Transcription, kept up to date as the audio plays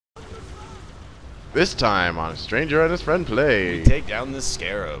This time on a stranger and his friend play. We take down this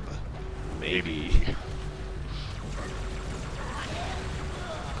scarab. Maybe.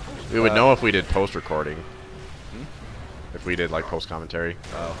 We would know if we did post-recording. If we did, like, post-commentary.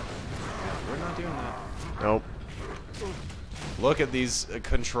 Oh. Yeah, we're not doing that. Nope. Look at these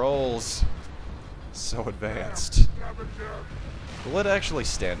controls. So advanced. Will it actually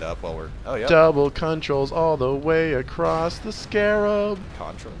stand up while we're... Oh, yeah. Double controls all the way across the scarab.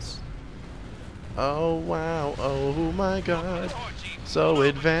 Contras. Oh, wow. Oh, my God. So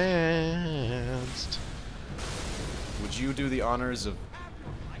advanced. Would you do the honors of...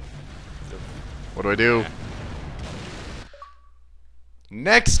 What do I do?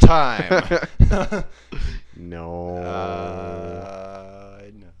 Next time! No.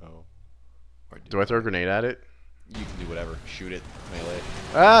 No. Or Do I throw a grenade at it? You can do whatever. Shoot it. Melee.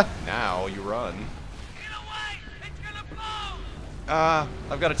 Ah! Now you run.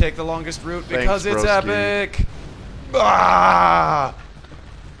 I've got to take the longest route because Thanks, it's broski. epic! Ah!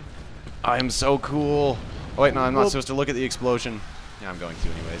 I'm so cool. Oh, wait, no, I'm not supposed to look at the explosion. Yeah, I'm going to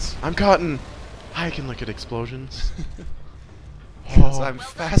anyways. I'm Cotton. I can look at explosions. Because I'm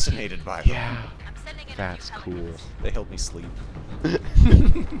fascinated by them. Yeah. That's cool. They help me sleep.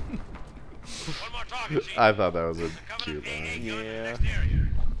 I thought that was a cute line. Yeah.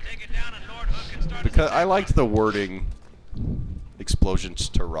 Because I liked the wording. Explosions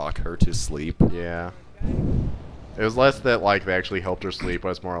to rock her to sleep. Yeah. It was less that, like, they actually helped her sleep, but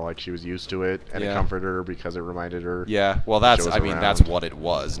it's more like she was used to it, and it comforted her because it reminded her. Yeah, well, that's, was I mean, around. that's what it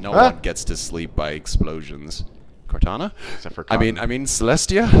was. No one gets to sleep by explosions. Cortana? Except for I Cotton. mean,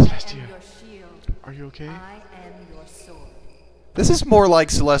 Celestia? Celestia. Are you okay? This is more like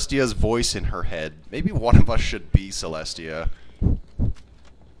Celestia's voice in her head. Maybe one of us should be Celestia.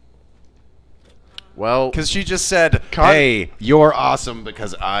 Well, Because she just said, hey, you're awesome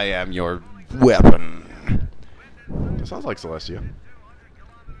because I am your weapon. that sounds like Celestia.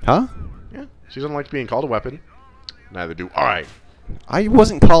 Huh? Yeah. She doesn't like being called a weapon. Neither do I. I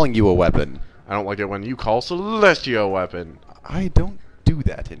wasn't calling you a weapon. I don't like it when you call Celestia a weapon. I don't do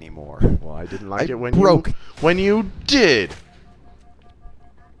that anymore. Well, I didn't like I it when broke. you did.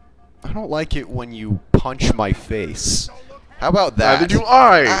 I don't like it when you punch my face. How about that? Neither do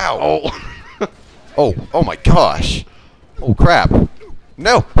I. Ow. Oh. Oh my gosh. Oh crap.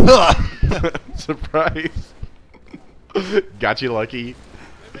 No. Surprise. Got you lucky.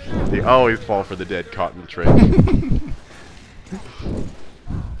 They always fall for the dead cotton trick.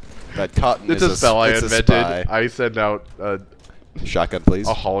 That cotton It's is a spell I it's a invented. spy. I send out a Shotgun, please.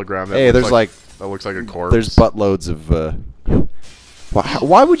 hologram that Hey, looks there's that looks like a corpse. There's buttloads of.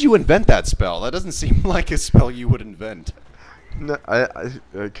 Why would you invent that spell? That doesn't seem like a spell you would invent. No,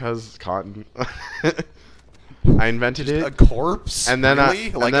 because cotton. I invented Just it. a corpse? And then really?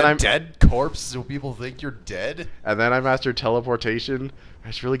 and Like then a I'm- dead corpse so people think you're dead? And then I mastered teleportation.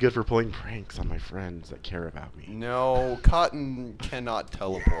 It's really good for pulling pranks on my friends that care about me. No, Cotton cannot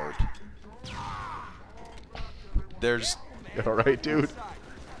teleport. There's... Alright, dude?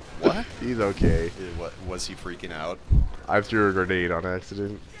 What? He's okay. What, was he freaking out? I threw a grenade on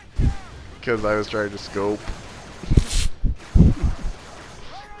accident. Because I was trying to scope.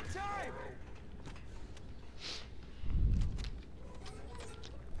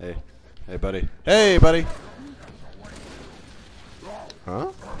 Hey. Hey, buddy. Hey, buddy!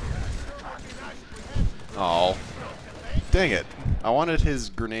 Huh? Oh. Dang it. I wanted his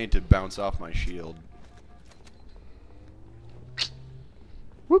grenade to bounce off my shield.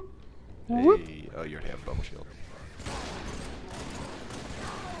 Whoop. Whoop. Hey. Oh, you already have a bubble shield.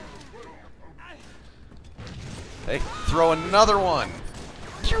 Hey, throw another one!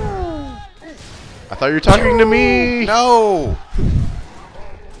 I thought you were talking to me! No!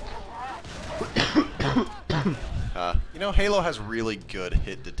 You know, Halo has really good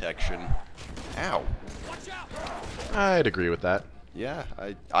hit detection. Ow. I'd agree with that. Yeah,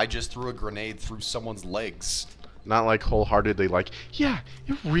 I just threw a grenade through someone's legs. Not like wholeheartedly like, yeah,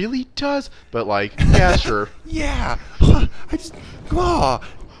 it really does. But like, yeah, sure. Yeah! I just... Whoa!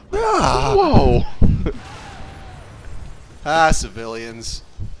 Civilians.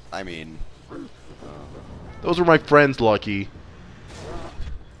 I mean... Those were my friends, Lucky.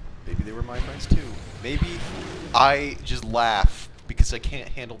 maybe they were my friends too. Maybe I just laugh because I can't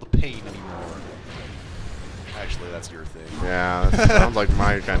handle the pain anymore. Actually, that's your thing. Yeah, that sounds like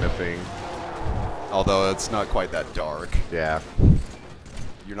my kind of thing. Although it's not quite that dark. Yeah.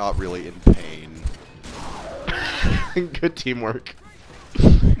 You're not really in pain. Good teamwork.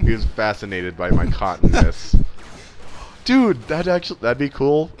 He was fascinated by my cottonness. Dude, that'd be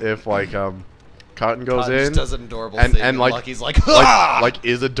cool if like Cotton goes Cotton in. just does an adorable and thing, and like Lucky's like, "Ah!" like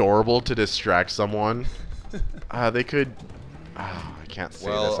is adorable to distract someone. They could. I can't say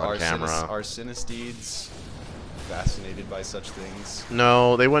this on camera. Are Cinestids fascinated by such things?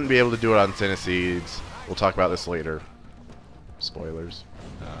 No, they wouldn't be able to do it on Cinestids. We'll talk about this later. Spoilers.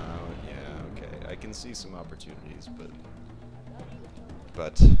 Yeah, okay. I can see some opportunities,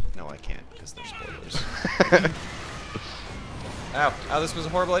 but no, I can't because they're spoilers. Ow! Ow! This was a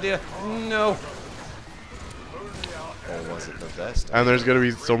horrible idea. No. Or was it the best? And there's gonna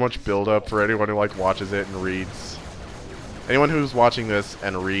be so much build-up for anyone who like watches it and reads. Anyone who's watching this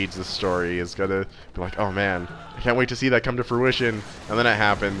and reads the story is gonna be like, "Oh man, I can't wait to see that come to fruition." And then it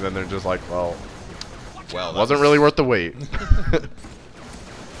happens, and they're just like, "Well, Well, wasn't really worth the wait."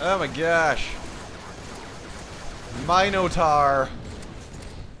 Oh my gosh! Minotaur.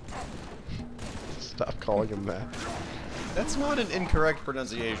 Stop calling him that. That's not an incorrect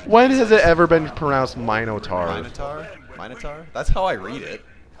pronunciation. When has it ever been pronounced Minotaur? Minotaur? Minotaur? That's how I read it.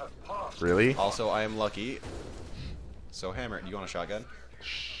 Really? Also, I am lucky. So, Hammer, do you want a shotgun?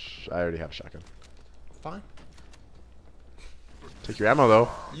 Shh, I already have a shotgun. Fine. Take your ammo, though.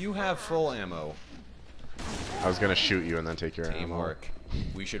 You have full ammo. I was gonna shoot you and then take your ammo. Teamwork.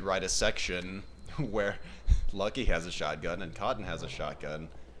 We should write a section where Lucky has a shotgun and Cotton has a shotgun.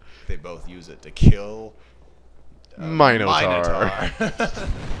 They both use it to kill Minotaur.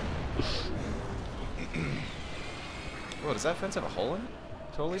 Whoa, does that fence have a hole in it?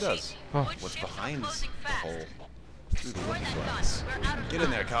 Totally does. Oh. What's behind the hole? Through the looking glass. Get in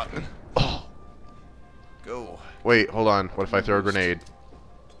there, Cotton. Oh. Go. Wait, hold on. What if I throw a grenade?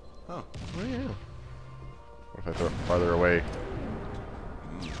 Oh. Oh yeah. What if I throw it farther away?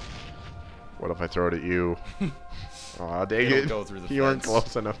 What if I throw it at you? Aw, dang It'll it. go through the You weren't fence.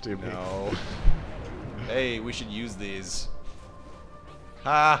 close enough to me. No. Hey, we should use these.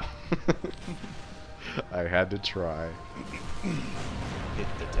 Ha! I had to try. Hit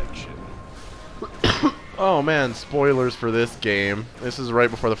detection. Oh man, spoilers for this game. This is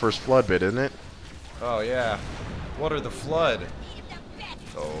right before the first flood bit, isn't it? Oh yeah. What are the flood?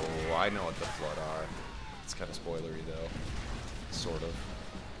 Oh, I know what the flood are. It's kind of spoilery though. Sort of.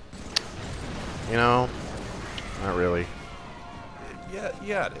 You know, not really.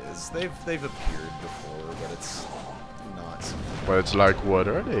 Yeah, it is. They've appeared before, but it's not. But it's like, what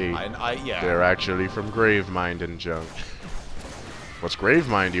are they? Yeah. They're actually from Gravemind and junk. What's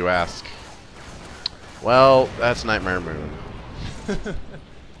Gravemind, you ask? Well, that's Nightmare Moon.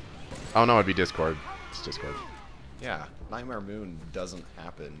 Oh no, it'd be Discord. It's Discord. Yeah, Nightmare Moon doesn't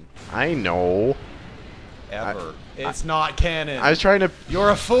happen I know. ever. It's not canon. I was trying to. You're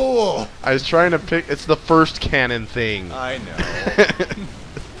a fool. I was trying to pick. It's the first canon thing. I know.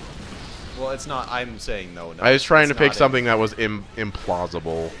 Well, it's not. I'm saying no. I was trying to it's pick not something that was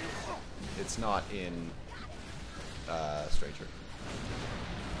implausible. It's not in Stranger.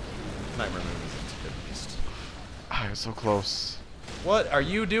 Nightmare Moon isn't at least. I was so close. What are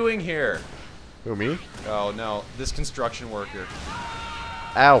you doing here? Who, me? Oh no, this construction worker.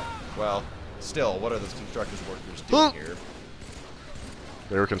 Ow. Well, still, what are those construction workers doing here?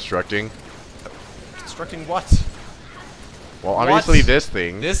 They were constructing. Constructing what? Well, obviously What? this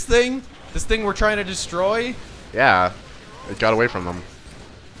thing. This thing? This thing we're trying to destroy? Yeah. It got away from them.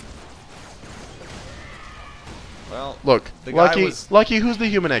 Well, Look, the guy Lucky, was- Lucky, who's the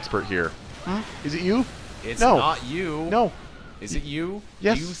human expert here? Is it you? it's No. not you. No. Is it you?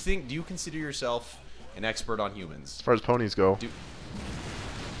 Yes. Do you consider yourself an expert on humans? As far as ponies go.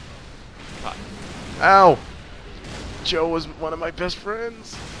 Ah, Ow! Joe was one of my best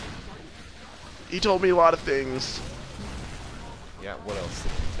friends. He told me a lot of things. yeah, what else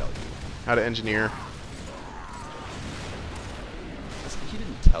did he tell you? How to engineer. He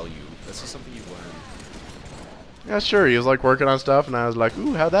didn't tell you. This is something you learned. Yeah, sure. He was like working on stuff, and I was like,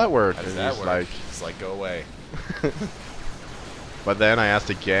 "Ooh, how'd that work?" How does And that he's work? like, It's like, go away. but then I asked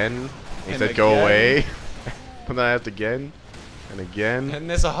again. He And said, "Go again. away." But then I asked again, and again, And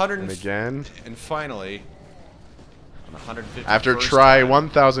this 100 and again. And finally, on 150. After try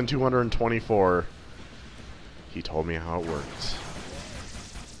 1,224, he told me how it worked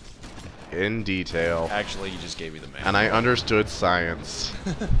in detail, Actually, you just gave me the manual. and I understood science.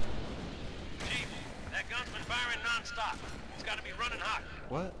 Chief, that gun's been firing non-stop. It's got to be running hot.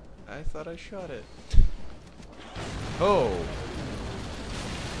 What? I thought I shot it. Oh.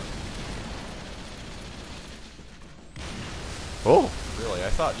 Oh, Really? I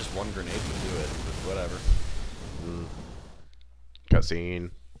thought just one grenade would do it, but whatever.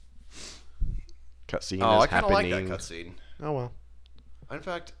 cutscene. Cutscene Oh, is I kind of like happening. that cutscene. Oh well. In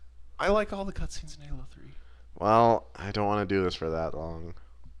fact, I like all the cutscenes in Halo 3. Well, I don't want to do this for that long.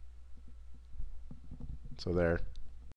 So there.